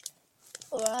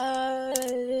Why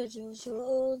did you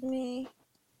choose me?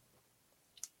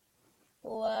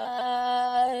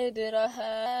 Why did I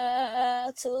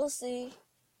have to see?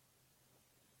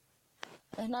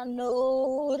 And I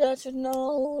know that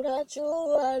you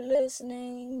are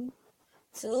listening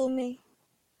to me.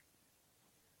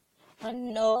 I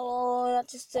know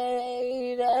that you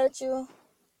say that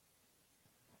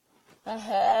I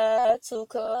had to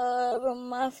cover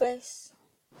my face.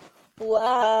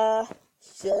 Why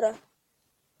should I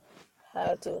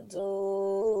have to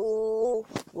do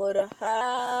what I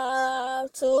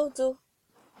have to do?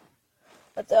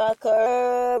 After I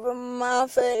cover my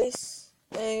face,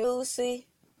 and you see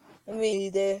me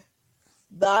there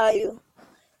by you.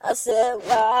 I said,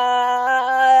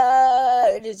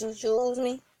 why did you choose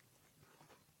me?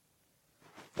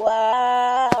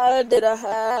 Why did I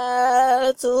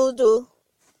have to do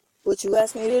what you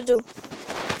asked me to do?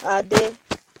 I did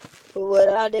what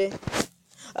I did.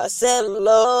 I said,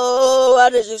 Lord, why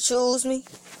did you choose me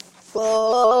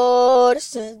for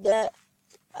this and that?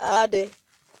 I did.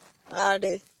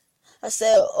 I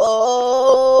said,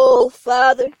 oh,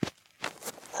 Father,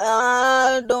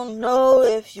 I don't know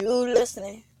if you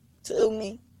listening to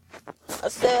me. I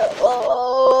said,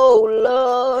 oh,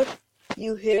 Lord,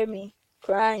 you hear me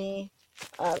crying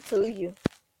out to you.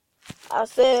 I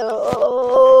said,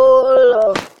 oh,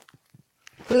 Lord,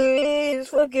 please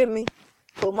forgive me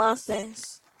for my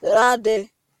sins that I did.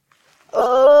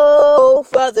 Oh,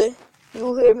 Father,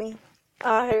 you hear me.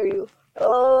 I hear you.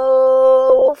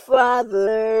 Oh,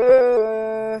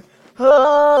 Father.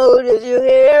 Oh, did you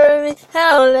hear me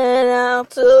howling out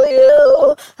to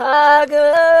you? I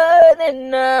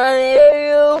couldn't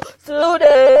hear you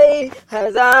today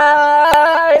as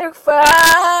I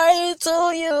cry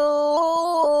to you.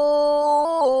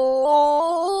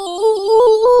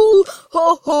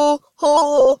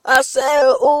 I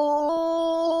said,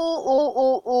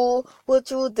 ooh,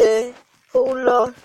 what you did, oh Lord.